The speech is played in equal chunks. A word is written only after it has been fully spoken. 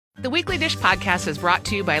The Weekly Dish podcast is brought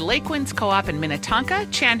to you by Lake Winds Co-op in Minnetonka,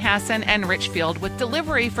 Chanhassen, and Richfield with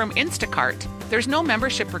delivery from Instacart. There's no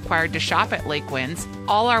membership required to shop at Lake Winds.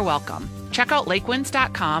 All are welcome. Check out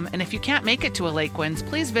lakewinds.com, and if you can't make it to a Lake Winds,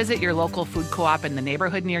 please visit your local food co-op in the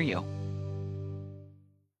neighborhood near you.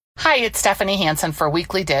 Hi, it's Stephanie Hansen for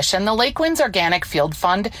Weekly Dish, and the Lake Winds Organic Field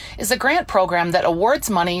Fund is a grant program that awards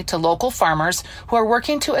money to local farmers who are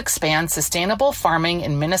working to expand sustainable farming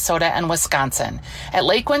in Minnesota and Wisconsin. At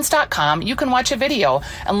lakewinds.com, you can watch a video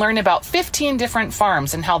and learn about 15 different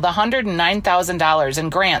farms and how the $109,000 in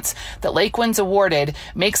grants that Lake Winds awarded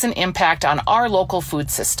makes an impact on our local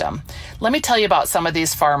food system. Let me tell you about some of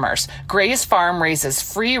these farmers. Gray's Farm raises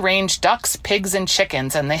free-range ducks, pigs, and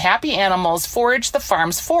chickens, and the happy animals forage the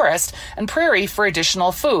farm's forest and prairie for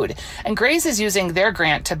additional food. And Gray's is using their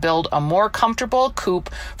grant to build a more comfortable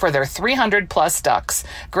coop for their 300 plus ducks.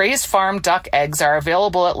 Gray's Farm duck eggs are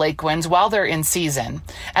available at Lake Winds while they're in season.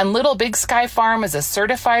 And Little Big Sky Farm is a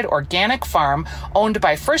certified organic farm owned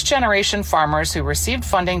by first-generation farmers who received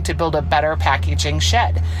funding to build a better packaging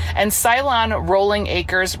shed. And Cylon Rolling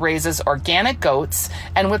Acres raises organic goats,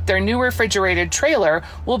 and with their new refrigerated trailer,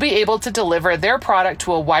 will be able to deliver their product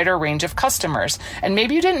to a wider range of customers. And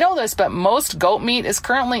maybe you didn't know this, but most goat meat is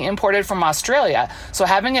currently imported from Australia, so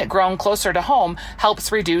having it grown closer to home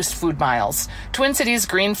helps reduce food miles. Twin Cities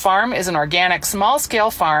Green Farm is an organic small-scale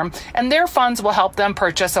farm, and their funds will help them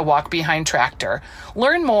purchase a walk-behind tractor.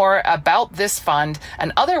 Learn more about this fund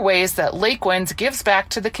and other ways that Lake Winds gives back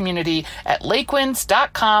to the community at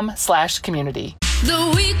lakewinds.com/community.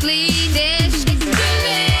 The Weekly Dish.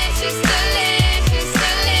 Delicious, delicious,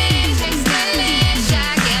 delicious, delicious.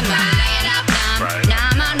 I get mine up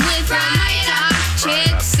nom on with fried up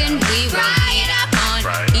chicks, and we fry it up on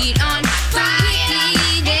eat on the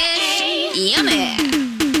Weekly Dish. Yummy.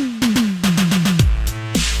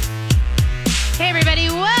 Hey everybody,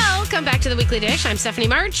 welcome back to the Weekly Dish. I'm Stephanie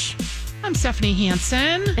March. I'm Stephanie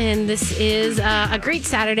Hansen. And this is a great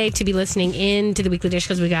Saturday to be listening in to the Weekly Dish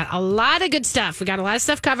because we got a lot of good stuff. We got a lot of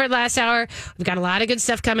stuff covered last hour. We've got a lot of good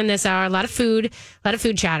stuff coming this hour. A lot of food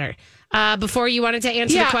chatter. Before you wanted to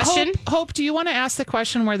answer the question? Hope, do you want to ask the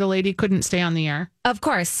question where the lady couldn't stay on the air? Of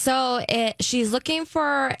course. So she's looking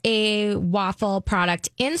for a waffle product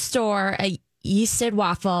in store, a yeasted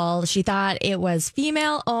waffle. She thought it was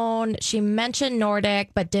female owned. She mentioned Nordic,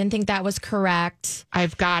 but didn't think that was correct.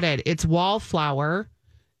 I've got it. It's Wallflower,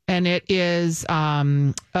 and it is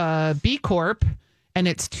B Corp, and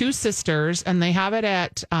it's two sisters, and they have it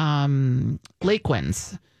at Lake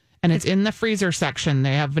Winds, and it's in the freezer section.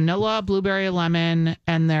 They have vanilla, blueberry, lemon,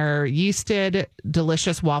 and they're yeasted,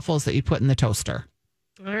 delicious waffles that you put in the toaster.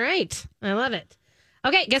 All right. I love it.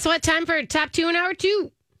 Okay, guess what? Time for Top 2 in Hour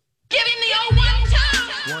 2. Give him the old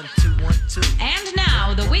 1, 2. 1, 2, 1, 2. And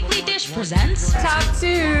now the Weekly Dish presents Top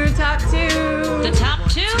 2. the top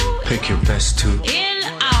 2 Pick your best two. in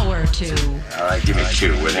Hour 2. All right, give me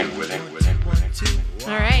two with him.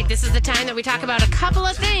 All right, this is the time that we talk about a couple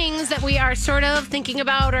of things that we are sort of thinking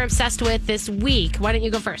about or obsessed with this week. Why don't you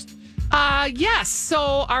go first? Yes.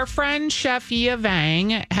 So our friend Chef Yia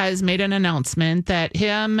Vang has made an announcement that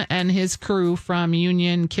him and his crew from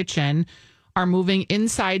Union Kitchen are moving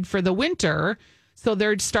inside for the winter. So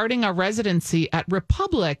they're starting a residency at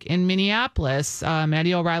Republic in Minneapolis,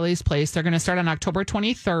 Maddie O'Reilly's place. They're going to start on October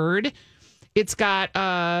 23rd. It's got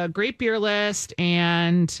a great beer list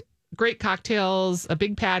and great cocktails, a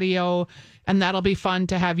big patio, and that'll be fun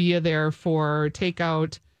to have you there for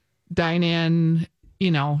takeout, dine-in,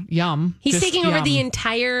 yum. He's Just taking over yum. the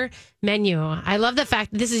entire menu. I love the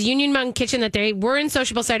fact that this is Union Mountain Kitchen, that they were in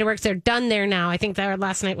Sociable Cider Works. They're done there now. I think their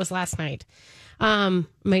last night was last night.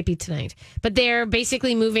 Might be tonight. But they're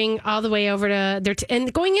basically moving all the way over to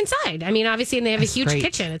and going inside. I mean, obviously, and they have a huge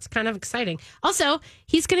kitchen. It's kind of exciting. Also,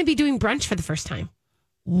 he's going to be doing brunch for the first time.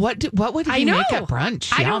 What would he make at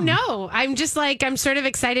brunch? I don't know. I'm just I'm sort of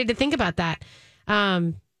excited to think about that.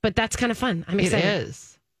 But that's kind of fun. I'm excited. It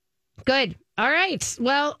is. Good. All right.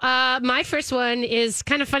 Well, my first one is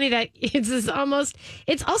kind of funny that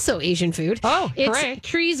it's also Asian food. Oh, it's hooray.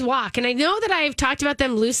 Trees Walk. And I know that I've talked about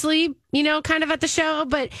them loosely, kind of at the show,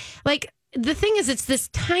 but the thing is, it's this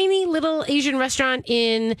tiny little Asian restaurant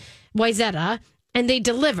in Wayzata, and they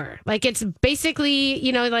deliver. It's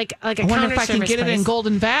basically, like a counter service. I wonder if I can get it in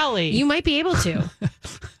Golden Valley. You might be able to.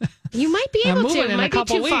 You might be able to. It in might a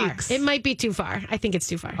couple be too weeks. far. It might be too far. I think it's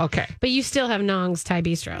too far. Okay. But you still have Nong's Thai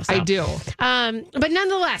Bistro. So. I do. But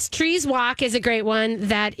nonetheless, Trees Walk is a great one.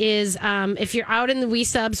 That is, if you're out in the wee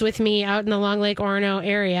subs with me, out in the Long Lake Orono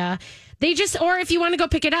area, Or if you want to go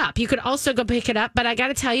pick it up, you could also go pick it up. But I got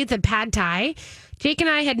to tell you, the pad thai, Jake and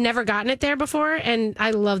I had never gotten it there before. And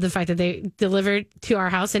I love the fact that they delivered to our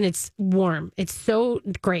house and it's warm. It's so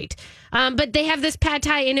great. But they have this pad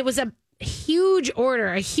thai and it was a huge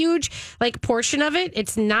order, a huge portion of it.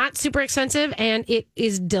 It's not super expensive and it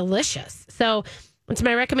is delicious. So it's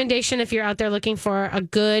my recommendation if you're out there looking for a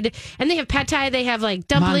good, and they have pad thai, they have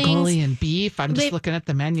dumplings. Mongolian beef. I'm just looking at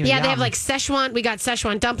the menu. Yeah, they have Szechuan. We got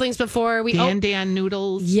Szechuan dumplings before. Dan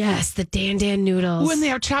noodles. Yes, the Dan noodles. Oh, and they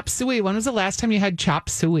have chop suey. When was the last time you had chop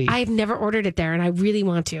suey? I've never ordered it there and I really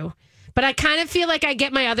want to. But I kind of feel like I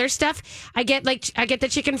get my other stuff. I get the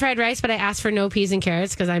chicken fried rice, but I ask for no peas and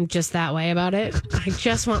carrots because I'm just that way about it. I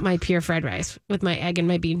just want my pure fried rice with my egg and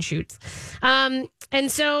my bean shoots. And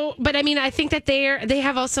so, but I mean, I think that they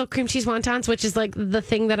have also cream cheese wontons, which is the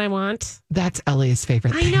thing that I want. That's Ellie's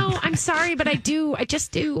favorite thing. I know. I'm sorry, but I do. I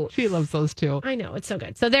just do. She loves those too. I know. It's so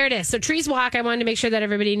good. So there it is. So Trees Walk, I wanted to make sure that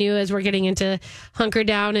everybody knew as we're getting into hunker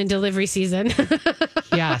down and delivery season.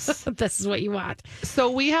 Yes. This is what you want. So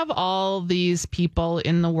we have all these people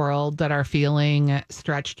in the world that are feeling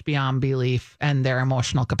stretched beyond belief and their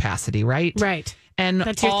emotional capacity, right? Right. And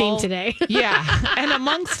that's your theme today. Yeah. And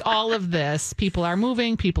amongst all of this, people are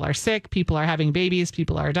moving, people are sick, people are having babies,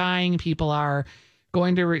 people are dying, people are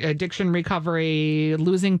going to addiction recovery,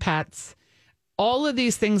 losing pets. All of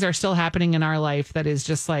these things are still happening in our life that is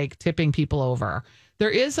just tipping people over.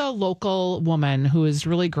 There is a local woman who is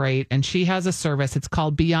really great, and she has a service. It's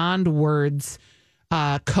called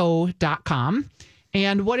BeyondWordsCo.com.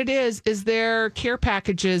 And what it is their care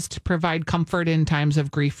packages to provide comfort in times of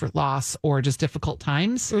grief or loss or just difficult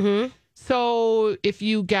times. Mm-hmm. So if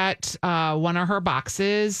you get one of her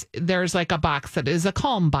boxes, there's a box that is a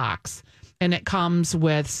calm box. And it comes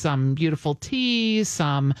with some beautiful tea,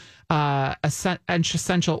 some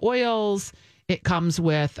essential oils. It comes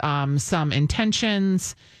with some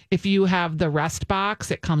intentions. If you have the rest box,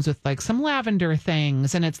 it comes with some lavender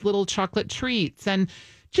things, and it's little chocolate treats and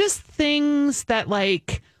just things that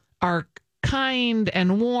are kind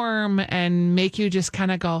and warm and make you just kind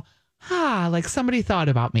of go, somebody thought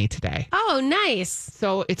about me today. Oh, nice.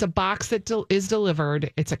 So it's a box that is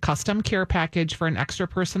delivered. It's a custom care package for an extra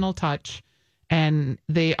personal touch. And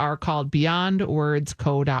they are called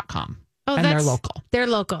BeyondWordsCo.com. Oh, and they're local. They're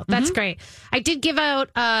local. That's great. I did give out,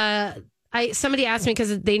 somebody asked me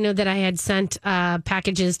because they know that I had sent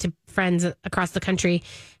packages to friends across the country,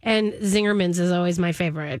 and Zingerman's is always my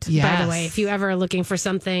favorite. Yes. By the way, if you ever are looking for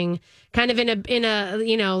something kind of in a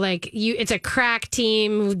it's a crack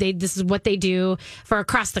team. This is what they do for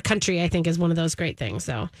across the country. I think is one of those great things.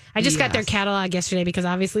 So I just got their catalog yesterday because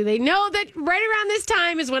obviously they know that right around this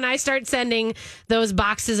time is when I start sending those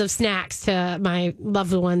boxes of snacks to my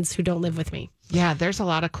loved ones who don't live with me. Yeah, there's a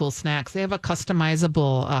lot of cool snacks. They have a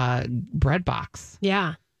customizable bread box.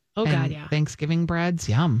 Yeah. Oh, and God, yeah. Thanksgiving breads,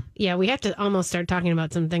 yum. Yeah, we have to almost start talking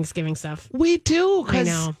about some Thanksgiving stuff. We do,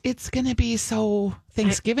 because it's going to be so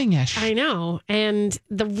Thanksgiving-ish. I know. And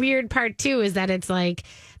the weird part, too, is that it's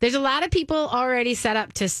there's a lot of people already set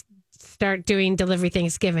up to start doing delivery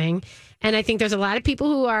Thanksgiving. And I think there's a lot of people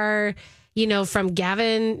who are, from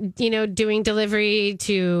Gavin, doing delivery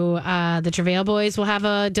to the Travail Boys will have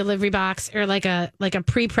a delivery box or a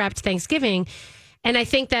pre-prepped Thanksgiving. And I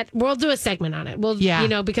think that we'll do a segment on it.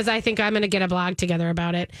 Because I think I'm going to get a blog together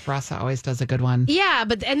about it. Rasa always does a good one. Yeah,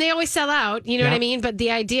 and they always sell out. You know what I mean? But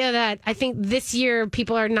the idea that I think this year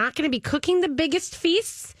people are not going to be cooking the biggest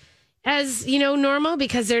feasts as, normal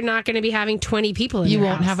because they're not going to be having 20 people in You their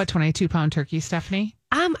won't house. have a 22-pound turkey, Stephanie?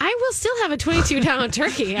 I will still have a 22-pound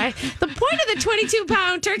turkey. The point of the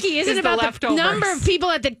 22-pound turkey isn't about the number of people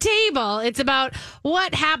at the table. It's about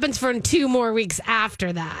what happens for 2 more weeks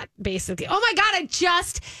after that, basically. Oh, my God, I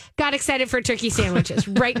just got excited for turkey sandwiches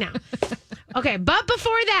right now. Okay, but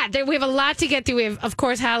before that, we have a lot to get through. We have, of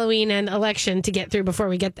course, Halloween and election to get through before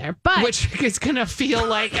we get there. But which is going to feel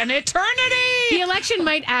like an eternity. The election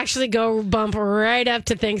might actually go bump right up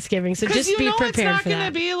to Thanksgiving, so just be prepared for that. It's not going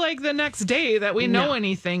to be like the next day that we know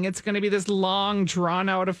anything. It's going to be this long,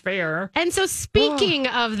 drawn-out affair. And so speaking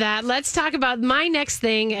of that, let's talk about my next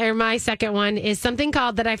thing, or my second one, is something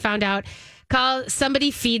that I found out called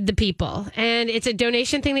Somebody Feed the People. And it's a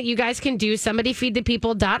donation thing that you guys can do,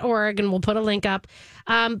 somebodyfeedthepeople.org, and we'll put a link up.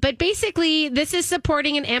 But basically, this is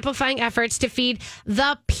supporting and amplifying efforts to feed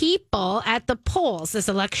the people at the polls this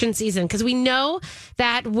election season. Because we know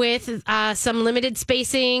that with some limited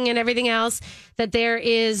spacing and everything else, that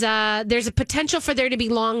there's a potential for there to be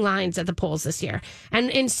long lines at the polls this year. And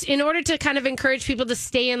in order to kind of encourage people to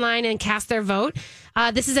stay in line and cast their vote,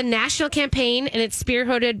 this is a national campaign, and it's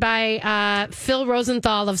spearheaded by Phil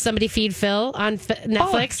Rosenthal of Somebody Feed Phil on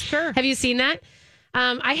Netflix. Oh, sure. Have you seen that?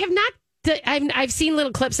 I have not. I've seen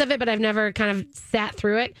little clips of it, but I've never kind of sat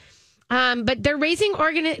through it. But they're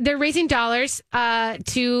raising dollars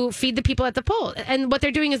to feed the people at the poll, and what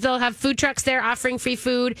they're doing is they'll have food trucks there offering free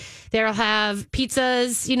food. They'll have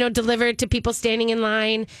pizzas, delivered to people standing in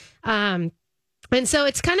line. And so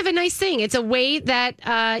it's kind of a nice thing. It's a way that,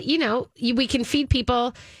 we can feed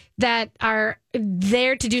people that are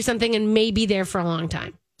there to do something and may be there for a long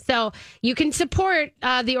time. So you can support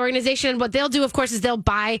the organization. What they'll do, of course, is they'll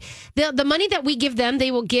buy the money that we give them.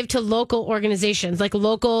 They will give to local organizations, like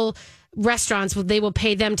local restaurants. They will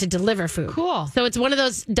pay them to deliver food. Cool. So it's one of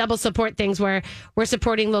those double support things where we're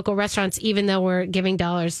supporting local restaurants, even though we're giving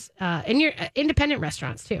dollars in your independent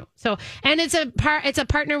restaurants too. So, and it's a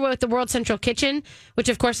partner with the World Central Kitchen, which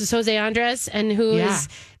of course is Jose Andres, and who is,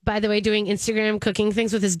 by the way, doing Instagram cooking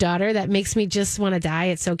things with his daughter. That makes me just want to die.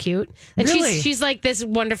 It's so cute. And really? she's like this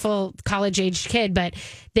wonderful college aged kid, but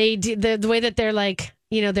they do the way that they're like,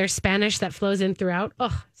 their Spanish that flows in throughout.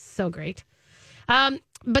 Oh, so great.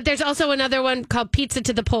 But there's also another one called Pizza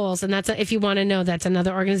to the Polls, and if you want to know, that's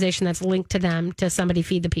another organization that's linked to them, to Somebody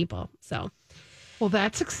Feed the People. So, well,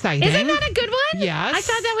 that's exciting. Isn't that a good one? Yes. I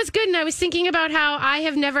thought that was good, and I was thinking about how I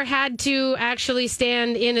have never had to actually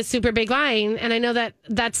stand in a super big line, and I know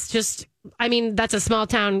that's a small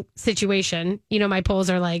town situation. My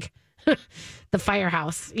polls are like the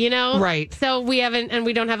firehouse, Right. So we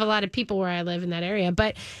don't have a lot of people where I live in that area,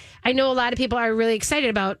 but I know a lot of people are really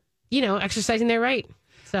excited about, exercising their right.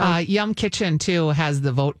 So. Yum Kitchen too has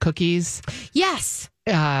the vote cookies. Yes.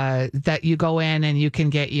 That you go in and you can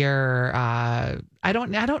get your. I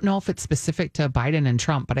don't know if it's specific to Biden and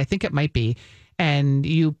Trump, but I think it might be. And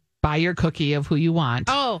you buy your cookie of who you want.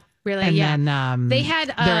 Oh, really? And yeah. then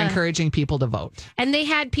they're encouraging people to vote. And they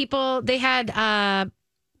had people. They had.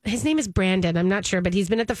 His name is Brandon. I'm not sure, but he's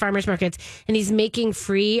been at the farmers markets and he's making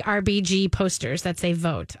free RBG posters that say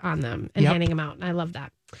vote on them and handing them out. And I love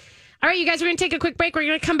that. All right, you guys, we're going to take a quick break. We're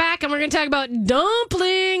going to come back and we're going to talk about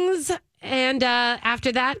dumplings. And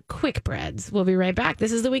after that, quick breads. We'll be right back.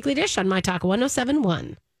 This is the Weekly Dish on My Talk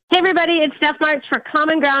 107.1. Hey, everybody, it's Steph March for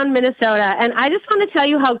Common Ground, Minnesota, and I just want to tell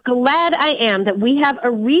you how glad I am that we have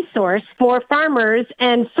a resource for farmers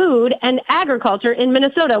and food and agriculture in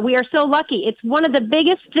Minnesota. We are so lucky. It's one of the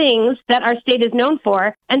biggest things that our state is known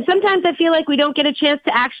for, and sometimes I feel like we don't get a chance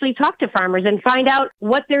to actually talk to farmers and find out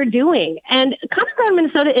what they're doing. And Common Ground,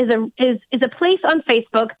 Minnesota is a place on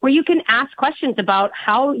Facebook where you can ask questions about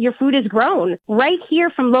how your food is grown right here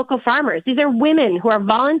from local farmers. These are women who are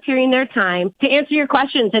volunteering their time to answer your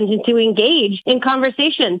questions and to engage in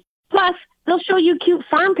conversations. Plus, they'll show you cute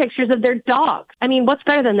farm pictures of their dog. I mean, what's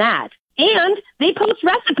better than that? And they post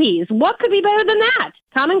recipes. What could be better than that?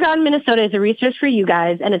 Common Ground Minnesota is a resource for you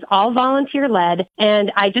guys, and it's all volunteer-led.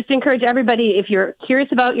 And I just encourage everybody, if you're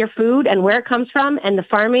curious about your food and where it comes from and the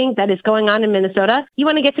farming that is going on in Minnesota, you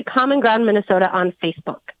want to get to Common Ground Minnesota on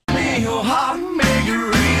Facebook. Make your heart, make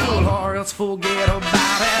it real, or else forget about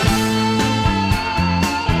it.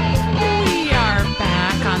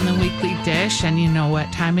 On the Weekly Dish, and you know what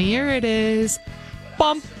time of year it is.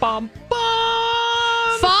 Bum, bum,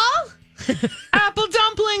 bum. Fall? Apple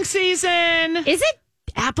dumpling season. Is it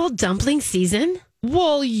apple dumpling season?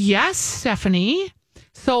 Well, yes, Stephanie.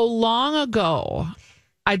 So long ago,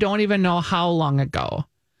 I don't even know how long ago,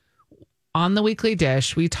 on the Weekly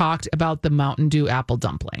Dish, we talked about the Mountain Dew apple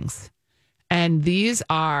dumplings. And these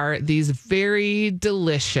are these very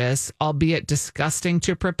delicious, albeit disgusting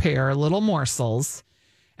to prepare, little morsels.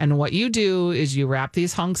 And what you do is you wrap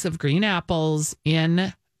these hunks of green apples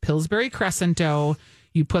in Pillsbury Crescent dough.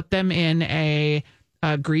 You put them in a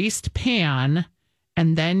greased pan,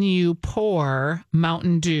 and then you pour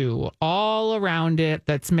Mountain Dew all around it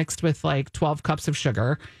that's mixed with like 12 cups of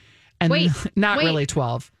sugar. And not really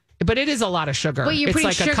 12, but it is a lot of sugar. Wait, you're it's putting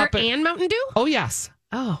like sugar a cup and Mountain Dew? Oh, yes.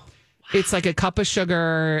 Oh, wow. It's like a cup of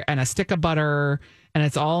sugar and a stick of butter, and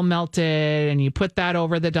it's all melted, and you put that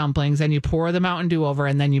over the dumplings, and you pour the Mountain Dew over,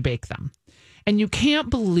 and then you bake them. And you can't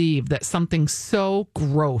believe that something so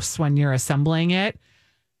gross when you're assembling it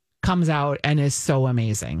comes out and is so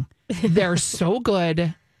amazing. They're so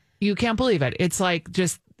good. You can't believe it. It's like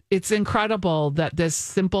it's incredible that this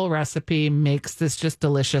simple recipe makes this just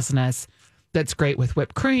deliciousness. that's great with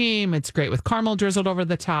whipped cream. It's great with caramel drizzled over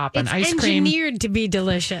the top and ice cream. Engineered to be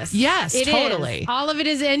delicious. Yes, It totally. is. All of it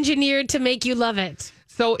is engineered to make you love it.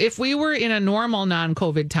 So if we were in a normal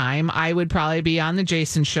non-COVID time, I would probably be on the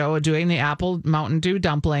Jason show doing the apple Mountain Dew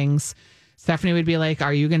dumplings. Stephanie would be like,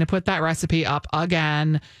 are you going to put that recipe up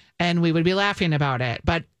again? And we would be laughing about it.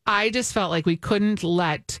 But I just felt like we couldn't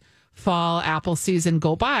let fall apple season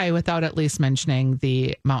go by without at least mentioning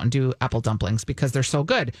the Mountain Dew apple dumplings because they're so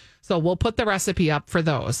good. So we'll put the recipe up for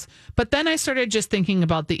those. But then I started just thinking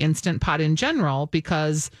about the Instant Pot in general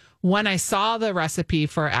because when I saw the recipe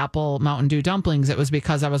for apple Mountain Dew dumplings, it was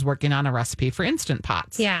because I was working on a recipe for Instant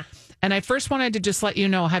Pots. Yeah. And I first wanted to just let you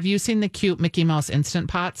know, have you seen the cute Mickey Mouse Instant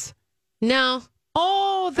Pots? No.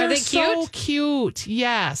 Oh, they're they so cute.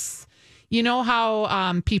 Yes. You know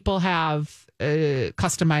how people have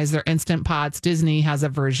customized their Instant Pots? Disney has a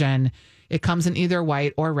version. It comes in either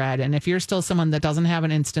white or red. And if you're still someone that doesn't have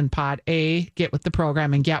an Instant Pot, get with the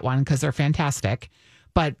program and get one because they're fantastic.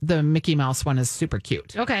 But the Mickey Mouse one is super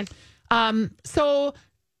cute. Okay. So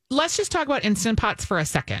let's just talk about Instant Pots for a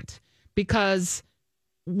second because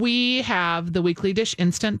we have the Weekly Dish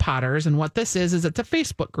Instant Potters. And what this is it's a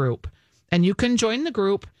Facebook group. And you can join the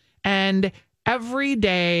group and every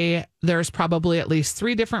day there's probably at least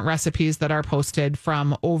 3 different recipes that are posted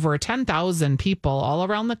from over 10,000 people all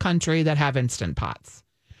around the country that have Instant Pots.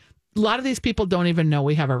 A lot of these people don't even know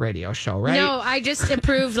we have a radio show, right? No, I just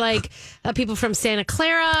approved people from Santa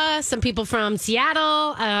Clara, some people from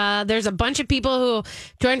Seattle. There's a bunch of people who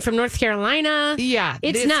joined from North Carolina. Yeah.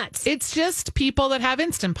 It's nuts. It's just people that have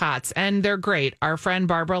Instant Pots, and they're great. Our friend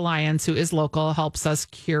Barbara Lyons, who is local, helps us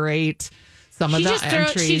curate some of the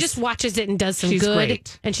entries. She just watches it and does some She's good.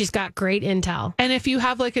 Great. And she's got great intel. And if you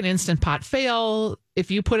have like an Instant Pot fail,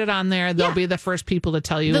 if you put it on there, they'll be the first people to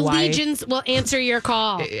tell you the why. The legions will answer your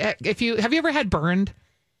call. Have you ever had burned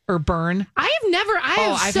or burn? I've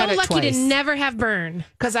so lucky to never have burn.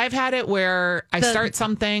 Because I've had it where I start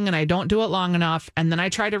something and I don't do it long enough, and then I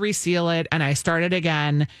try to reseal it and I start it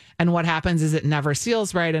again. And what happens is it never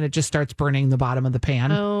seals right and it just starts burning the bottom of the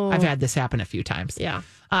pan. Oh. I've had this happen a few times. Yeah.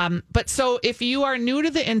 But so if you are new to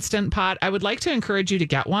the Instant Pot, I would like to encourage you to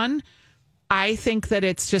get one. I think that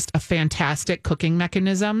it's just a fantastic cooking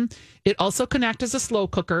mechanism. It also connects as a slow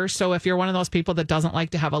cooker. So if you're one of those people that doesn't like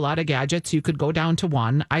to have a lot of gadgets, you could go down to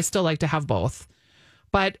one. I still like to have both.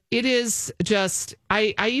 But it is just,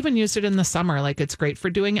 I even used it in the summer. Like it's great for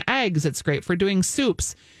doing eggs. It's great for doing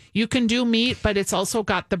soups. You can do meat, but it's also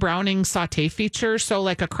got the browning saute feature. So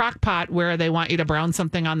like a crock pot where they want you to brown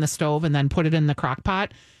something on the stove and then put it in the crock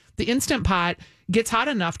pot. The Instant Pot gets hot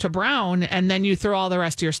enough to brown, and then you throw all the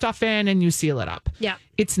rest of your stuff in and you seal it up. Yeah.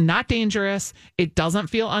 It's not dangerous. It doesn't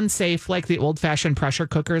feel unsafe like the old-fashioned pressure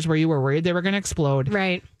cookers where you were worried they were going to explode.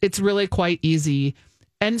 Right. It's really quite easy.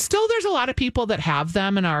 And still there's a lot of people that have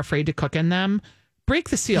them and are afraid to cook in them. Break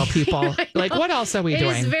the seal, people. Like, what else are we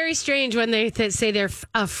doing? It is very strange when they say they're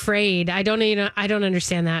afraid. I don't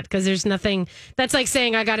understand that because there's nothing. That's like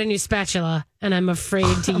saying I got a new spatula and I'm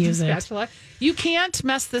afraid to use it. Spatula? You can't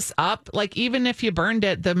mess this up. Like, even if you burned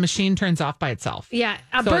it, the machine turns off by itself. Yeah,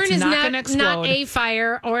 a So burn it's is not gonna not explode. a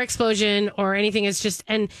fire or explosion or anything. It's just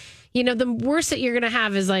the worst that you're going to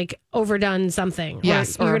have is like overdone something.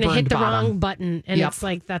 Yes, or or you're a going to hit burned the bottom. wrong button, and Yep. it's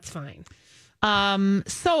like that's fine.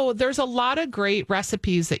 So there's a lot of great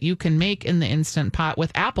recipes that you can make in the Instant Pot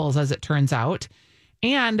with apples, as it turns out.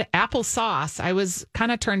 And applesauce. I was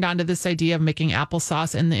kind of turned on to this idea of making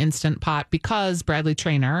applesauce in the Instant Pot because Bradley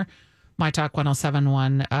Traynor, My Talk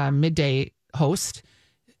 1071 midday host,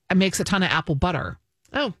 makes a ton of apple butter.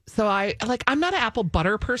 Oh, So I'm not an apple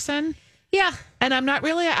butter person. yeah. And I'm not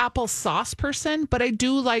really an applesauce person, but I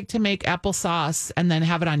do like to make applesauce and then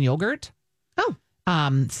have it on yogurt. Oh.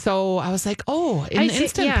 So I was like, in the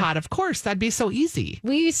Instant Pot, of course, that'd be so easy.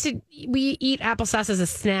 We eat applesauce as a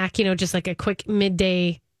snack, just like a quick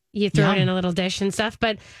midday. You throw it Yum. in a little dish and stuff,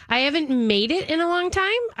 but I haven't made it in a long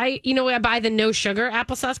time. I buy the no sugar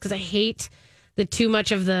applesauce because I hate the too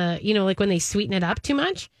much of the, like when they sweeten it up too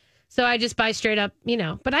much. So I just buy straight up,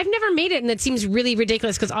 but I've never made it, and it seems really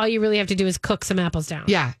ridiculous because all you really have to do is cook some apples down.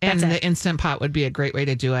 Yeah, and That's the it. Instant Pot would be a great way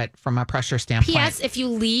to do it from a pressure standpoint. P.S. If you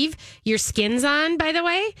leave your skins on, by the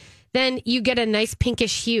way, then you get a nice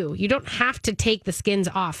pinkish hue. You don't have to take the skins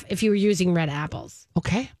off if you were using red apples.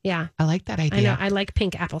 Okay, Yeah, I like that I idea. know. I like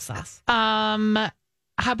pink applesauce. How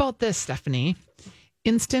about this, Stephanie?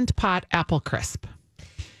 Instant Pot apple crisp.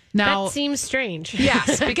 Now, That seems strange.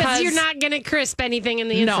 Yes, because you're not going to crisp anything in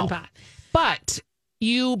the Instant Pot. But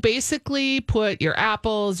you basically put your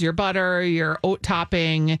apples, your butter, your oat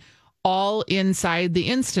topping all inside the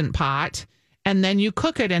Instant Pot, and then you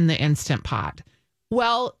cook it in the Instant Pot.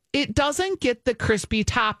 Well, it doesn't get the crispy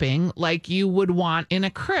topping like you would want in a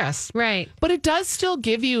crisp. Right. But it does still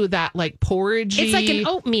give you that like porridgey. It's like an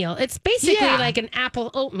oatmeal. It's basically like an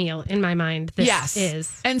apple oatmeal in my mind. This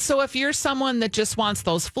is. And so if you're someone that just wants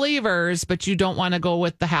those flavors, but you don't want to go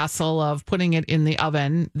with the hassle of putting it in the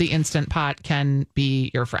oven, the Instant Pot can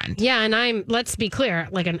be your friend. Yeah, and let's be clear,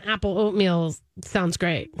 like an apple oatmeal sounds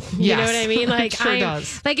great. You know what I mean? Like, it sure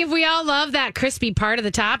does. Like if we all love that crispy part of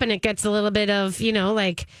the top and it gets a little bit of,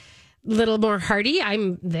 like little more hearty,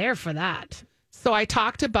 I'm there for that. So I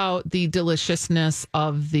talked about the deliciousness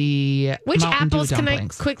of the Which Mountain Dew apples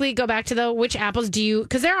dumplings. can I quickly go back to though? Which apples do you,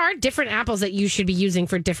 because there are different apples that you should be using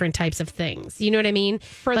for different types of things. You know what I mean?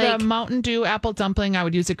 For the Mountain Dew apple dumpling, I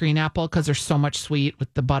would use a green apple because there's so much sweet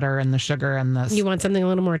with the butter and the sugar and the... You want something a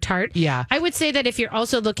little more tart? Yeah. I would say that if you're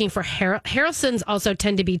also looking for Harrelsons also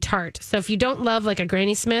tend to be tart. So if you don't love like a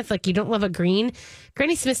Granny Smith, like you don't love a green,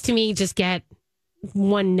 Granny Smiths to me just get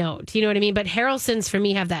one note. You know what I mean? But Harrelsons for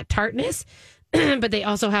me have that tartness. But they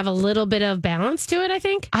also have a little bit of balance to it, I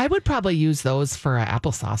think. I would probably use those for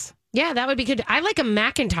applesauce. Yeah, that would be good. I like a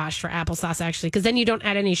Macintosh for applesauce, actually, because then you don't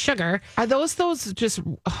add any sugar. Are those just...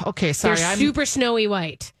 Okay, sorry. They're super snowy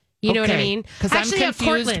white. You know what I mean? Because I'm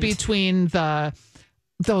confused between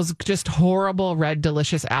those just horrible red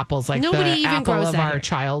delicious apples, like nobody the even apple grows of that our here.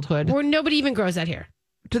 childhood. Or nobody even grows that here.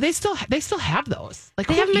 Do they still have those? Like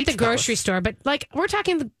They who have them at the eats grocery those? store, but like we're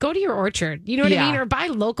talking, go to your orchard. You know what I mean? Or buy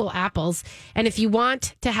local apples. And if you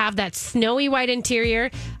want to have that snowy white interior,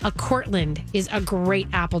 a Cortland is a great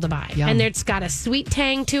apple to buy. Yum. And it's got a sweet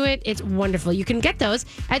tang to it. It's wonderful. You can get those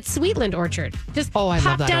at Sweetland Orchard. Just I pop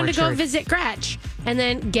love that down to go orchard. visit Gretch and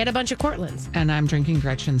then get a bunch of Cortlands. And I'm drinking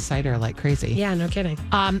Gretchen's cider like crazy. Yeah, no kidding.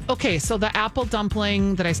 Okay, so the apple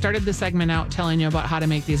dumpling that I started the segment out telling you about how to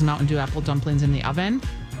make these Mountain Dew apple dumplings in the oven.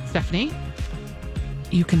 Stephanie,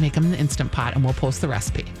 you can make them in the Instant Pot and we'll post the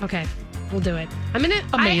recipe. Okay, we'll do it. I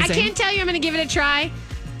Amazing. can't tell you I'm going to give it a try.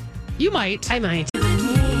 You might. I might.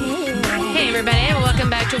 Hey, everybody. Welcome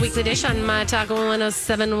back to Weekly Dish on My Talk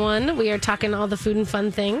 1071. We are talking all the food and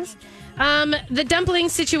fun things. The dumpling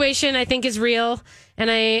situation, I think, is real.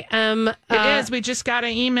 And I It is. We just got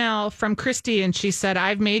an email from Christy and she said,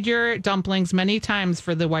 I've made your dumplings many times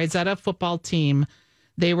for the Wayzata football team.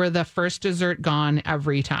 They were the first dessert gone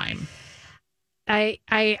every time.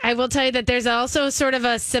 I will tell you that there's also sort of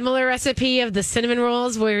a similar recipe of the cinnamon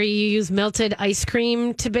rolls where you use melted ice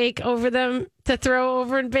cream to bake over them, to throw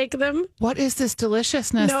over and bake them. What is this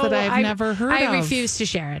deliciousness that I've never heard of? I refuse to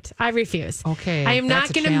share it. I refuse. Okay. I am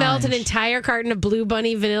not going to melt an challenge. entire carton of Blue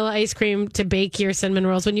Bunny vanilla ice cream to bake your cinnamon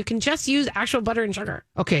rolls when you can just use actual butter and sugar.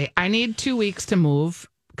 Okay. I need 2 weeks to move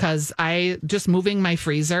because moving my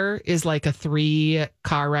freezer is like a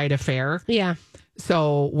 3-car ride affair. Yeah.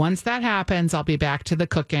 So once that happens, I'll be back to the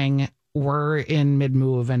cooking. We're in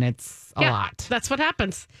mid-move and it's a lot. That's what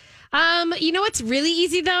happens. You know what's really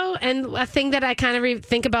easy though, and a thing that I kind of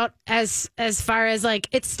think about as far as like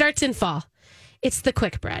it starts in fall. It's the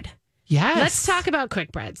quick bread. Yes. Let's talk about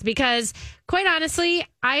quick breads because quite honestly,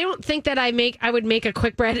 I don't think that I would make a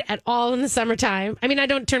quick bread at all in the summertime. I mean, I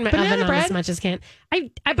don't turn my Banana oven on bread? as much as can.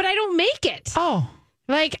 But I don't make it. Oh.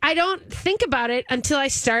 Like, I don't think about it until I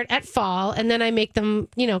start at fall, and then I make them,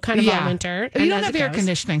 kind of all winter. You and don't as have it air goes.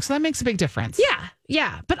 conditioning, so that makes a big difference.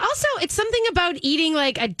 Yeah. But also, it's something about eating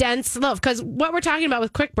like a dense loaf, because what we're talking about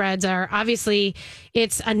with quick breads are obviously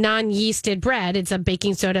it's a non-yeasted bread. It's a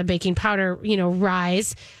baking soda, baking powder,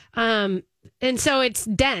 rise. And so it's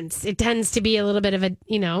dense. It tends to be a little bit of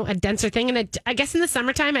a denser thing. And I guess in the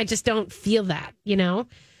summertime, I just don't feel that,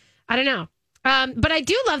 I don't know. But I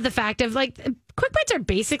do love the fact of like quick breads are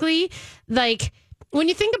basically like when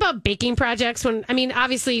you think about baking projects,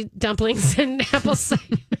 obviously dumplings and apple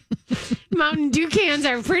cider, Mountain Dew cans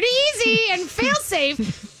are pretty easy and fail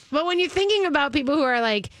safe. But when you're thinking about people who are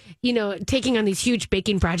like, taking on these huge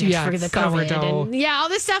baking projects for the COVID sourdough. and all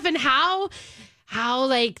this stuff and how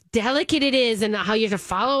like delicate it is and how you have to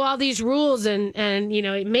follow all these rules and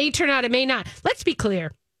it may turn out, it may not. Let's be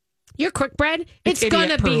clear. Your quick bread, it's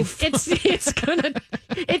gonna be,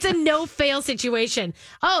 it's a no fail situation.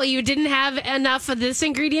 Oh, you didn't have enough of this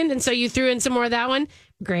ingredient, and so you threw in some more of that one.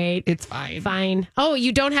 Great, It's fine. fine. Oh,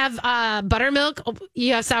 you don't have buttermilk. Oh,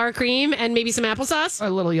 you have sour cream and maybe some applesauce. Or a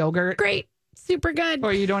little yogurt. Great, super good.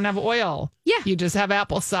 Or you don't have oil. Yeah. You just have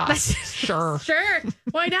applesauce. Sure. Sure,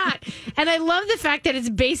 why not? And I love the fact that it's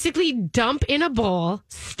basically dump in a bowl,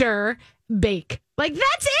 stir, bake. Like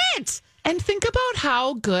that's it. And think about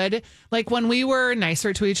how good, like when we were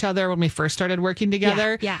nicer to each other when we first started working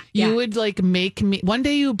together, you would like make me, one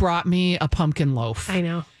day you brought me a pumpkin loaf. I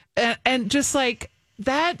know. And just like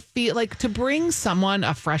that feel like to bring someone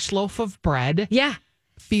a fresh loaf of bread. Yeah.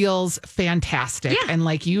 feels fantastic. Yeah. And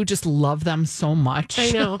like you just love them so much.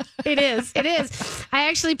 I know. It is. It is. I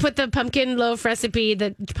actually put the pumpkin loaf recipe,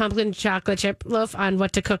 the pumpkin chocolate chip loaf, on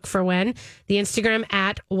What to Cook for When, the Instagram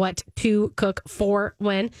at What to Cook for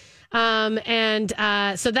When.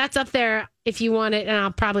 So that's up there if you want it, and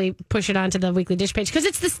I'll probably push it onto the weekly dish page because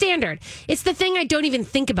it's the standard. It's the thing I don't even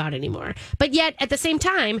think about anymore. But yet, at the same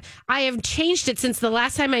time, I have changed it since the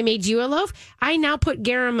last time I made you a loaf. I now put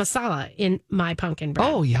garam masala in my pumpkin bread.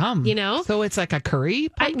 Oh, yum. You know? So it's like a curry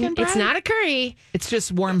pumpkin bread? It's not a curry. It's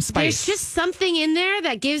just warm spice. There's just something in there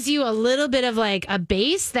that gives you a little bit of like a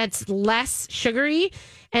base that's less sugary.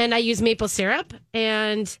 And I use maple syrup.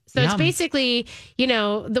 And so it's basically,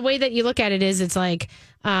 the way that you look at it is it's like,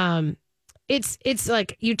 it's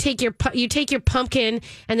like you take your pumpkin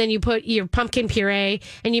and then you put your pumpkin puree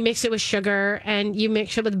and you mix it with sugar and you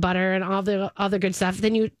mix it with butter and all the good stuff.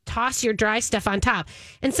 Then you toss your dry stuff on top.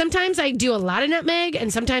 And sometimes I do a lot of nutmeg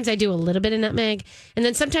and sometimes I do a little bit of nutmeg. And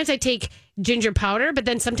then sometimes I take ginger powder, but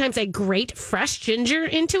then sometimes I grate fresh ginger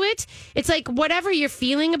into it. It's like whatever you're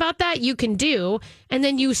feeling about that, you can do. And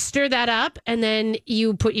then you stir that up and then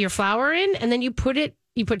you put your flour in and then you put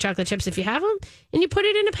chocolate chips if you have them, and you put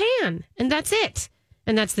it in a pan, and that's it.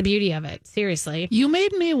 And that's the beauty of it. Seriously. You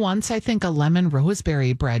made me once, I think, a lemon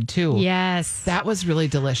roseberry bread, too. Yes. That was really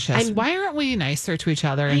delicious. Why aren't we nicer to each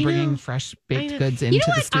other and bringing fresh baked goods into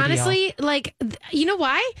the studio? Honestly, you know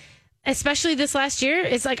why? Especially this last year,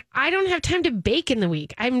 it's like I don't have time to bake in the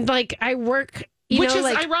week. I'm like, I work... Which is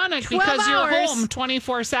ironic because you're home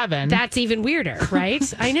 24/7. That's even weirder, right?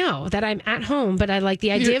 I know that I'm at home, but I like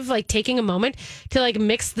the idea of like taking a moment to like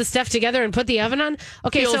mix the stuff together and put the oven on.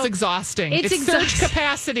 Okay, feels exhausting. It's surge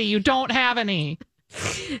capacity. You don't have any.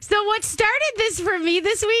 So what started this for me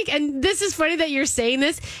this week, and this is funny that you're saying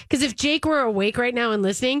this, because if Jake were awake right now and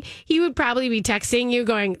listening, he would probably be texting you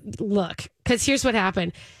going, look, because here's what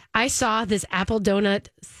happened. I saw this apple donut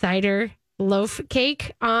cider loaf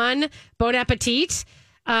cake on Bon Appetit.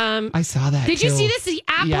 I saw that. Did you see this? The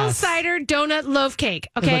apple cider donut loaf cake.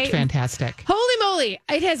 Okay. It looked fantastic. Holy moly.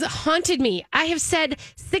 It has haunted me. I have said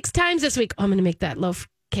 6 times this week, I'm going to make that loaf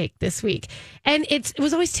cake this week. And it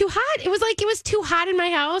was always too hot. It was too hot in my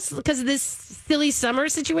house because of this silly summer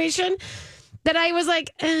situation that I was like,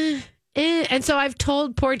 And so I've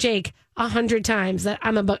told poor Jake 100 times that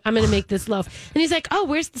I'm going to make this loaf. And he's like, oh,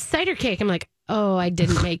 where's the cider cake? I'm like, oh, I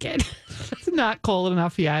didn't make it. It's not cold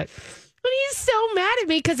enough yet. But he's so mad at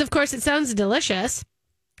me because, of course, it sounds delicious.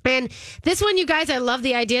 And this one, you guys, I love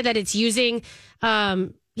the idea that it's using,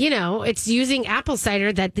 it's using apple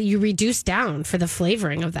cider that you reduce down for the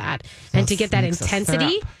flavoring of that and to get that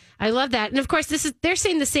intensity. I love that. And of course, they're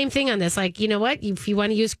saying the same thing on this. Like, you know what? If you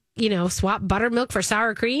want to use, swap buttermilk for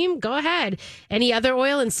sour cream, go ahead. Any other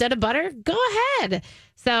oil instead of butter, go ahead.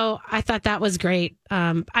 So I thought that was great.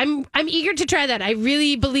 I'm eager to try that. I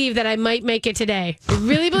really believe that I might make it today. I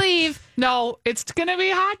really believe. No, it's going to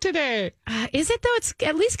be hot today. Is it though? It's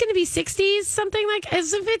at least going to be 60s, something like.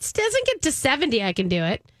 As if it doesn't get to 70, I can do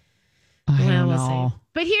it. I don't we'll know. see.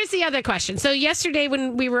 But here's the other question. So yesterday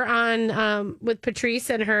when we were on with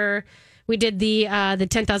Patrice and her, we did the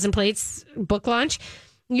 10,000 Plates book launch.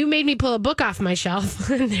 You made me pull a book off my shelf.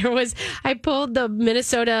 And I pulled the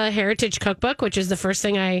Minnesota Heritage Cookbook, which is the first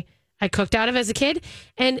thing I cooked out of as a kid.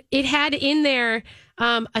 And it had in there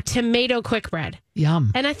a tomato quick bread.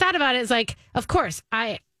 Yum. And I thought about it as like, of course,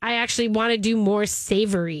 I actually want to do more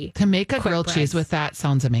savory. To make a grilled cheese with that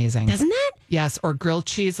sounds amazing. Doesn't it? Yes. Or grilled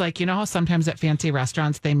cheese. Like, you know how sometimes at fancy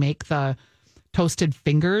restaurants, they make the toasted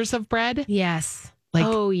fingers of bread? Yes. Like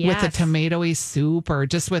yes. with a tomatoey soup or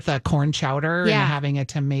just with a corn chowder and having a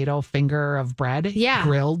tomato finger of bread. Yeah.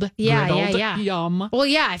 Griddled. Yeah. Yum. Well,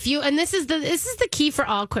 yeah. This is the key for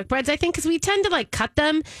all quick breads, I think, because we tend to like cut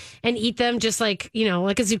them and eat them just like,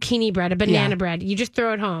 like a zucchini bread, a banana bread. You just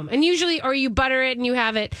throw it home. And usually, or you butter it and you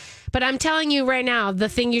have it. But I'm telling you right now, the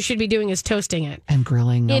thing you should be doing is toasting it. And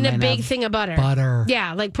grilling them in a big thing of butter.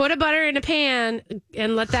 Yeah, like put a butter in a pan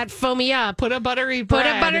and let that foamy up. Put a buttery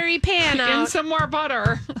pan out. In some more butter.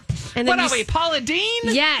 And then what are we, Paula Deen?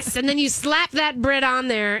 Yes, and then you slap that bread on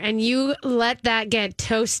there and you let that get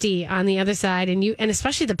toasty on the other side. And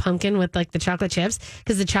especially the pumpkin with like the chocolate chips,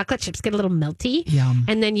 because the chocolate chips get a little melty. Yum.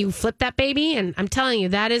 And then you flip that baby, and I'm telling you,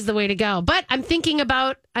 that is the way to go. But I'm thinking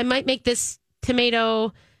about, I might make this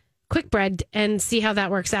tomato quick bread and see how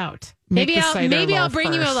that works out. Maybe I'll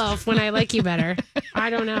bring you a loaf when I like you better. I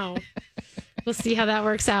don't know. We'll see how that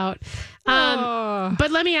works out.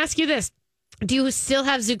 But let me ask you this. Do you still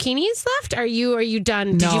have zucchinis left? Are you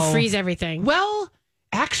done? No. Did you freeze everything? Well,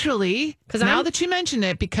 Actually, 'Cause now I'm- that you mention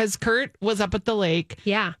it, because Kurt was up at the lake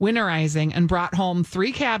Yeah. winterizing and brought home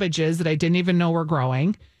 3 cabbages that I didn't even know were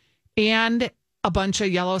growing and a bunch of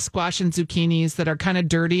yellow squash and zucchinis that are kind of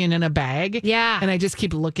dirty and in a bag. Yeah. And I just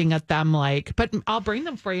keep looking at them like, but I'll bring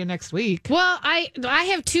them for you next week. Well, I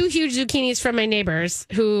have 2 huge zucchinis from my neighbors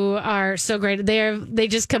who are so great. They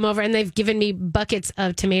just come over and they've given me buckets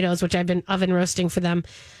of tomatoes, which I've been oven roasting for them.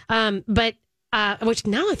 Which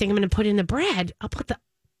now I think I'm going to put in the bread. I'll put the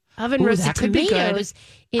oven roasted that could be good. tomatoes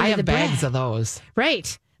into I have the bags bread. of those.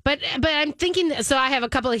 Right. But I'm thinking, so I have a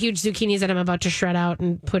couple of huge zucchinis that I'm about to shred out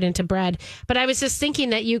and put into bread. But I was just thinking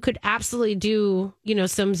that you could absolutely do,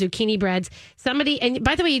 some zucchini breads. And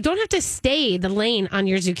by the way, you don't have to stay the lane on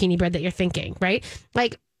your zucchini bread that you're thinking, right?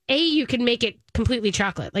 Like, you can make it completely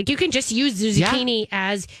chocolate. Like, you can just use the zucchini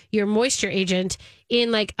as your moisture agent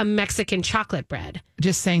in like a Mexican chocolate bread.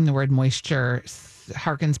 Just saying the word moisture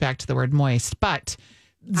harkens back to the word moist, but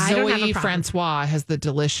I don't have a Zoe problem. Francois has the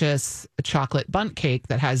delicious chocolate bundt cake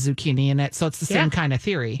that has zucchini in it, so it's the same kind of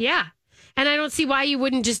theory. Yeah. And I don't see why you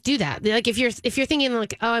wouldn't just do that. Like if you're thinking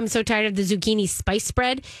like, oh, I'm so tired of the zucchini spice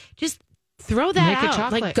spread, just throw that Make it out.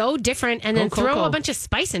 chocolate. Like go different and Go then throw cocoa. a bunch of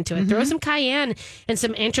spice into it. Throw some cayenne and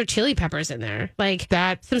some ancho chili peppers in there. Like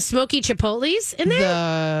That some smoky chipotles in there.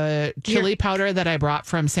 the chili powder that I brought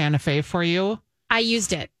from Santa Fe for you. I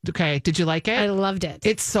used it. Okay, did you like it? I loved it.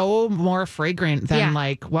 It's so more fragrant than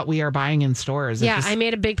like what we are buying in stores. It Yeah, just- I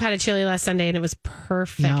made a big pot of chili last Sunday and it was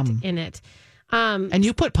perfect Yum. in it. and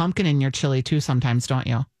you put pumpkin in your chili too sometimes, don't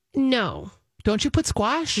you? No. Don't you put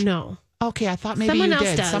squash? No. Okay, I thought maybe Someone you else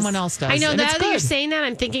did. does. Someone else does. I know and that it's you're good. saying that.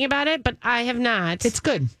 I'm thinking about it, but I have not. It's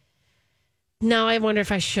good. Now I wonder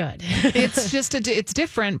if I should. It's just it's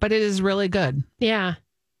different, but it is really good. Yeah.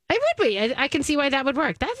 I would be. I can see why that would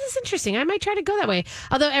work. That is interesting. I might try to go that way.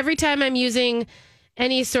 Although every time I'm using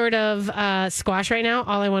any sort of squash right now,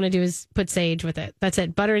 all I want to do is put sage with it. That's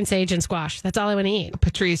it. Butter and sage and squash. That's all I want to eat.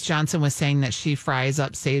 Patrice Johnson was saying that she fries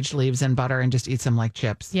up sage leaves in butter and just eats them like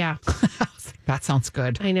chips. Yeah. That sounds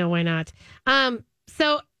good. I know. Why not?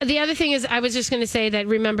 So the other thing is, I was just going to say that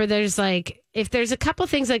remember, there's like, if there's a couple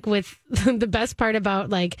things like with the best part about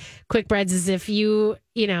like quick breads is if you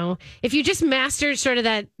just master sort of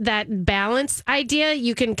that balance idea,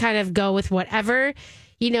 you can kind of go with whatever,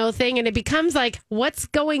 thing. And it becomes like, what's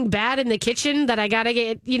going bad in the kitchen that I got to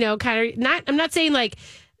get, I'm not saying like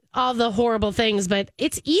all the horrible things, but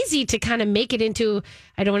it's easy to kind of make it into,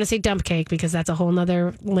 I don't want to say dump cake because that's a whole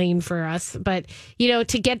nother lane for us, but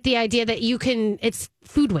to get the idea that it's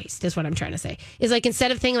food waste is what I'm trying to say. Is like,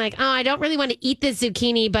 instead of thinking like, oh, I don't really want to eat this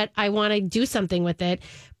zucchini, but I want to do something with it,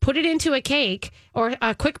 put it into a cake or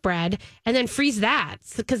a quick bread and then freeze that.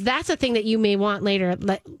 Because that's a thing that you may want later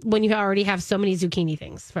when you already have so many zucchini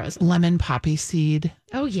things frozen. Lemon poppy seed.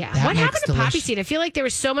 Oh, yeah. That What makes happened to poppy delicious- seed? I feel like there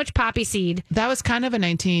was so much poppy seed. That was kind of a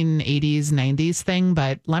 1980s, 90s thing,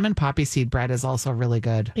 but lemon poppy seed bread is also really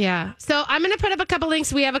good. Yeah. So I'm going to put up a couple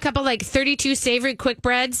links. We have a couple like 32 savory quick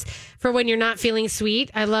breads for when you're not feeling sweet.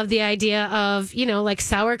 I love the idea of, like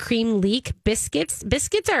sour cream leek biscuits.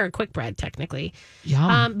 Biscuits are a quick bread, technically.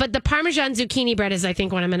 Yum. But the Parmesan zucchini bread is, I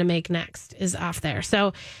think, what I'm going to make next is off there.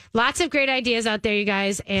 So lots of great ideas out there, you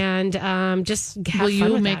guys. And just have Will fun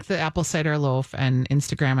you with make that. the apple cider loaf and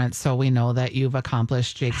Instagram it so we know that you've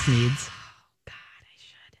accomplished Jake's needs? God, I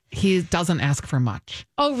should. He doesn't ask for much.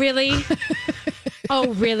 Oh, really?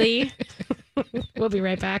 Oh, really? We'll be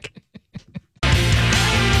right back.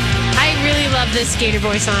 I really love this Skater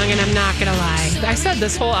Boy song, and I'm not gonna lie. I said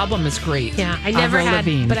this whole album is great. Yeah, I never Avril had,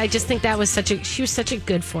 Lavigne. but I just think that was she was such a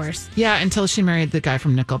good force. Yeah, until she married the guy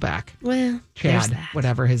from Nickelback. Well, there's Chad, that.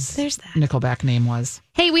 whatever his There's that. Nickelback name was.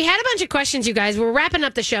 Hey, we had a bunch of questions, you guys. We're wrapping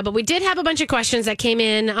up the show, but we did have a bunch of questions that came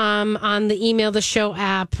in on the email, the show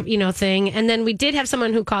app, thing. And then we did have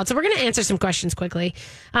someone who called. So we're going to answer some questions quickly.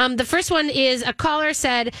 The first one is a caller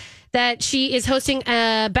said that she is hosting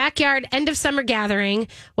a backyard end of summer gathering.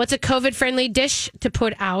 What's a COVID-friendly dish to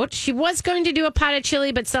put out? She was going to do a pot of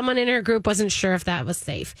chili, but someone in her group wasn't sure if that was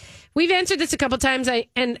safe. We've answered this a couple times,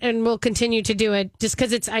 and we'll continue to do it just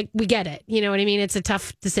because we get it. You know what I mean? It's a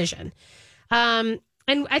tough decision.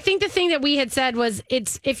 And I think the thing that we had said was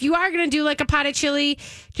if you are going to do like a pot of chili,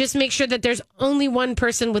 just make sure that there's only one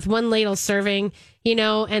person with one ladle serving,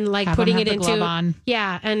 and like Have them putting have it the into glove on.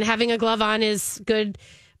 Yeah, and having a glove on is good.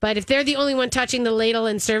 But if they're the only one touching the ladle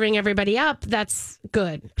and serving everybody up, that's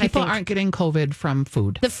good. People I think. aren't getting COVID from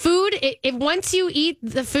food. The food, if once you eat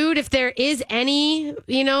the food, if there is any,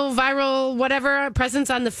 viral whatever presence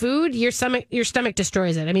on the food, your stomach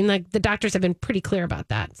destroys it. I mean, like the doctors have been pretty clear about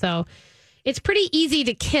that. So, it's pretty easy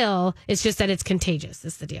to kill. It's just that it's contagious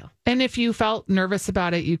is the deal. And if you felt nervous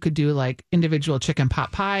about it, you could do like individual chicken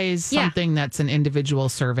pot pies, something that's an individual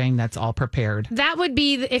serving that's all prepared. That would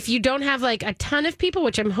be if you don't have like a ton of people,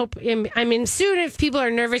 which soon if people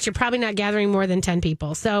are nervous, you're probably not gathering more than 10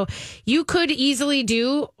 people. So you could easily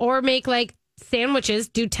do or make like sandwiches,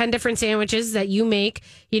 do 10 different sandwiches that you make,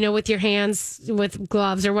 with your hands, with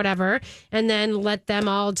gloves or whatever, and then let them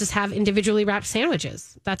all just have individually wrapped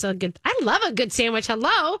sandwiches. I love a good sandwich.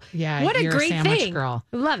 Hello. Yeah. What a you're great sandwich thing. Girl.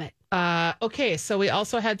 Love it. Okay, so we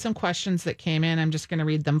also had some questions that came in. I'm just going to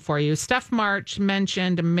read them for you. Steph March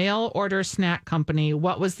mentioned mail order snack company.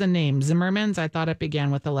 What was the name? Zimmerman's? I thought it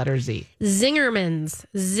began with the letter Z. Zingerman's.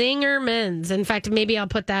 In fact, maybe I'll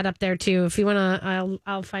put that up there too. If you want to,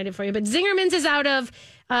 I'll find it for you. But Zingerman's is out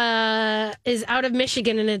of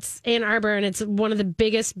Michigan, and it's Ann Arbor, and it's one of the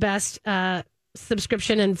biggest, best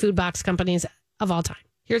subscription and food box companies of all time.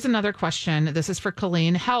 Here's another question. This is for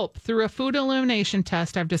Colleen. Help. Through a food elimination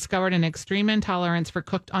test, I've discovered an extreme intolerance for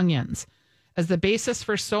cooked onions. As the basis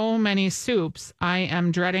for so many soups, I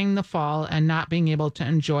am dreading the fall and not being able to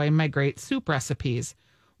enjoy my great soup recipes.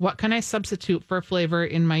 What can I substitute for flavor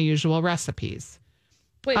in my usual recipes?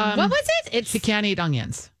 Wait, what was it? She can't eat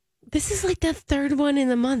onions. This is like the third one in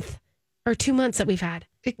the month or 2 months that we've had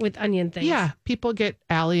with onion things. Yeah, people get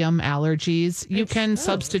allium allergies. You can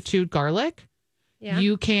substitute garlic. Yeah.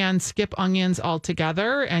 You can skip onions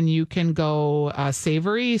altogether, and you can go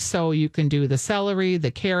savory. So you can do the celery,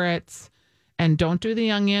 the carrots, and don't do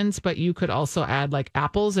the onions. But you could also add like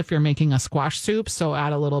apples if you're making a squash soup. So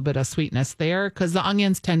add a little bit of sweetness there, because the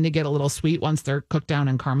onions tend to get a little sweet once they're cooked down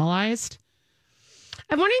and caramelized.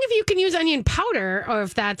 I'm wondering if you can use onion powder or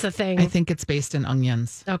if that's a thing. I think it's based in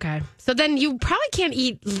onions. Okay. So then you probably can't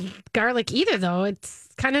eat garlic either, though. It's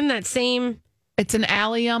kind of in that same... It's an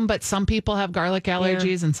allium, but some people have garlic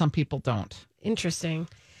allergies and some people don't. Interesting.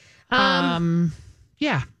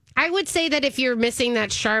 Yeah. I would say that if you're missing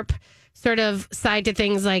that sharp sort of side to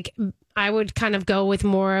things, like I would kind of go with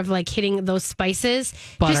more of like hitting those spices.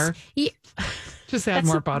 Butter. Just add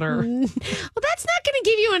more butter. Well, that's not going to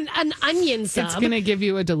give you an onion sub. It's going to give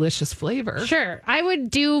you a delicious flavor. Sure. I would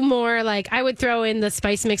do more like I would throw in the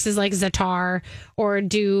spice mixes like za'atar or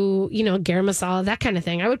do, garam masala, that kind of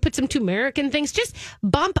thing. I would put some turmeric and things. Just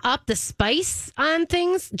bump up the spice on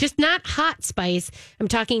things. Just not hot spice. I'm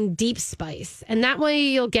talking deep spice. And that way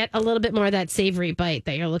you'll get a little bit more of that savory bite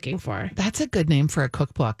that you're looking for. That's a good name for a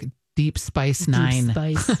cookbook. Deep Spice 9.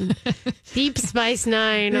 Deep Spice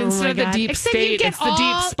 9. Instead of the deep state, it's the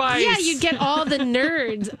deep spice. Yeah, you get all the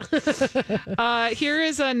nerds. Here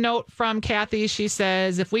is a note from Kathy. She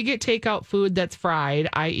says, if we get takeout food that's fried,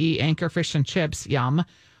 i.e. anchor fish and chips, yum,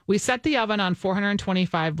 we set the oven on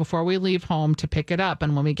 425 before we leave home to pick it up.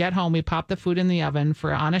 And when we get home, we pop the food in the oven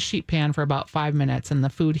on a sheet pan for about 5 minutes, and the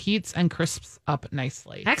food heats and crisps up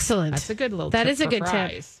nicely. Excellent. That's a good little tip. That is a good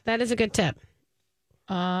tip. That is a good tip.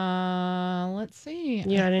 Let's see.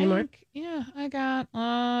 You got any more? Yeah, I got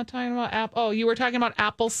talking about you were talking about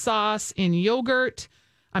applesauce in yogurt.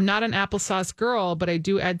 I'm not an applesauce girl, but I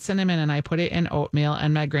do add cinnamon and I put it in oatmeal,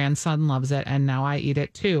 and my grandson loves it, and now I eat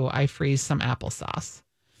it too. I freeze some applesauce.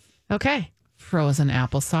 Okay. Frozen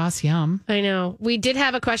applesauce, yum. I know. We've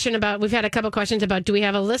had a couple questions about, do we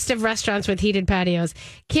have a list of restaurants with heated patios?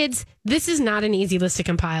 Kids, this is not an easy list to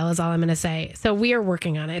compile, is all I'm going to say. So we are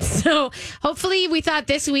working on it. So hopefully we thought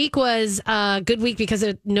this week was a good week because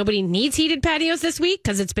nobody needs heated patios this week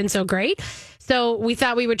because it's been so great. So we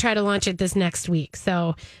thought we would try to launch it this next week.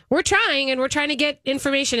 So we're trying to get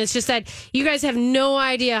information. It's just that you guys have no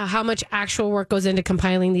idea how much actual work goes into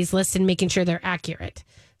compiling these lists and making sure they're accurate.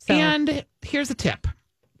 So. And here's a tip.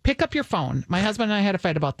 Pick up your phone. My husband and I had a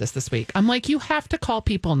fight about this week. I'm like, you have to call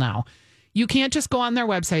people now. You can't just go on their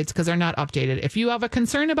websites because they're not updated. If you have a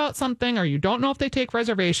concern about something, or you don't know if they take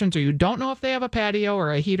reservations, or you don't know if they have a patio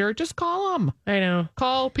or a heater, just call them. I know.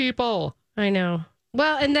 Call people. I know.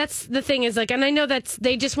 Well, and that's the thing is and I know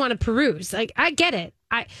they just want to peruse. Like, I get it.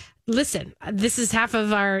 Listen, this is half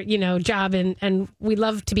of our, job, and we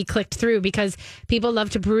love to be clicked through because people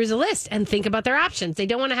love to peruse a list and think about their options. They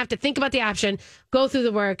don't want to have to think about the option, go through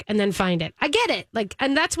the work, and then find it. I get it.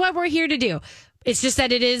 And that's what we're here to do. It's just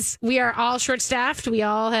that we are all short-staffed. We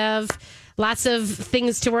all have lots of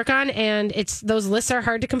things to work on, and those lists are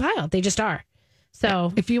hard to compile. They just are.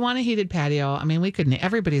 So if you want a heated patio,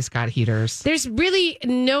 everybody's got heaters. There's really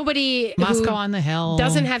nobody Moscow on the Hill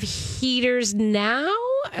doesn't have heaters now,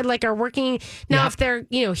 are working now. Yep. If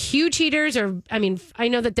they're, huge heaters, or, I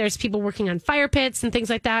know that there's people working on fire pits and things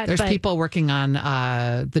like that. There's people working on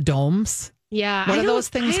the domes Yeah, What are those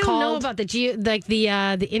things I don't know called? about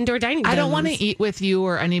the indoor dining. I don't want to domes. eat with you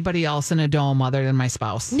or anybody else in a dome other than my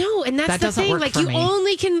spouse. No, and that's That the doesn't thing. work Like for you me.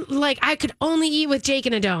 only can I could only eat with Jake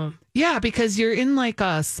in a dome. Yeah, because you're in like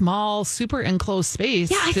a small, super enclosed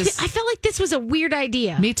space. Yeah, I felt like this was a weird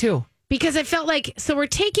idea. Me too. Because I felt like, so we're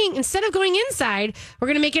taking, instead of going inside, we're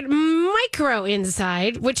going to make it micro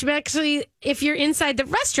inside, which actually, if you're inside the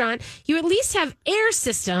restaurant, you at least have air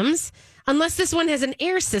systems, unless this one has an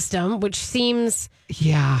air system, which seems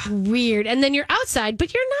Yeah. weird. And then you're outside,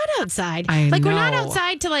 but you're not outside. I We're not know.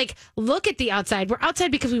 outside to look at the outside. We're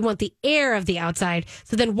outside because we want the air of the outside.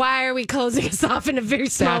 So then why are we closing us off in a very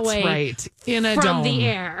small That's way? right. In a from dome. the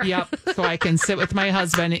air. Yep. So I can sit with my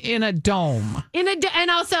husband in a dome.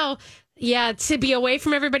 And also, yeah, to be away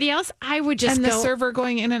from everybody else, I would just And go. the server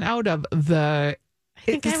going in and out of the. I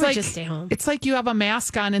think I would just stay home. It's like you have a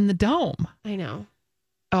mask on in the dome. I know.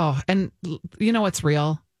 Oh, and you know what's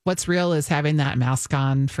real? What's real is having that mask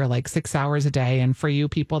on for like 6 hours a day. And for you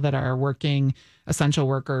people that are working, essential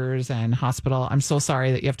workers and hospital, I'm so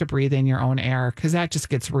sorry that you have to breathe in your own air because that just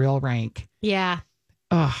gets real rank. Yeah.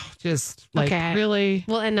 Oh, just like Okay. really.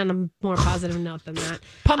 We'll end on a more positive note than that.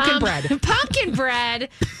 Pumpkin bread. Pumpkin bread.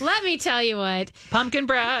 Let me tell you what. Pumpkin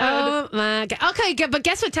bread. Oh my God. Okay, good. But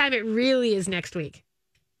guess what time it really is next week?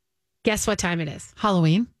 Guess what time it is?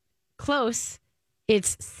 Halloween. Close.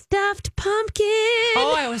 It's stuffed pumpkin.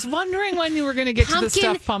 Oh, I was wondering when you were going to get to the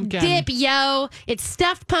stuffed pumpkin. dip, yo. It's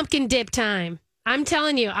stuffed pumpkin dip time. I'm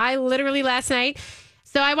telling you, I literally last night.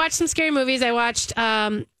 So I watched some scary movies.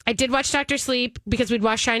 I did watch Dr. Sleep because we'd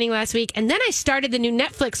watched Shining last week. And then I started the new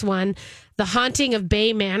Netflix one, The Haunting of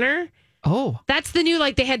Bay Manor. Oh, That's the new,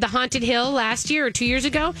 they had The Haunted Hill last year or 2 years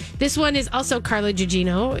ago. This one is also Carla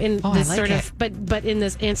Gugino in this I like sort it. of, but in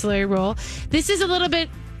this ancillary role. This is a little bit,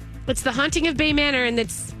 it's The Haunting of Bay Manor and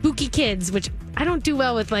it's spooky kids, which I don't do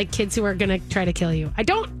well with kids who are going to try to kill you. I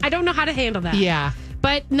don't know how to handle that. yeah.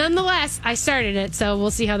 But nonetheless, I started it, so we'll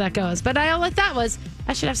see how that goes. But all I thought was,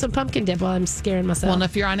 I should have some pumpkin dip while I'm scaring myself. Well, and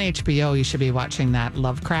if you're on HBO, you should be watching that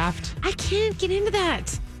Lovecraft. I can't get into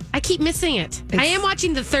that. I keep missing it. I am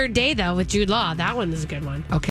watching The Third Day, though, with Jude Law. That one is a good one. Okay.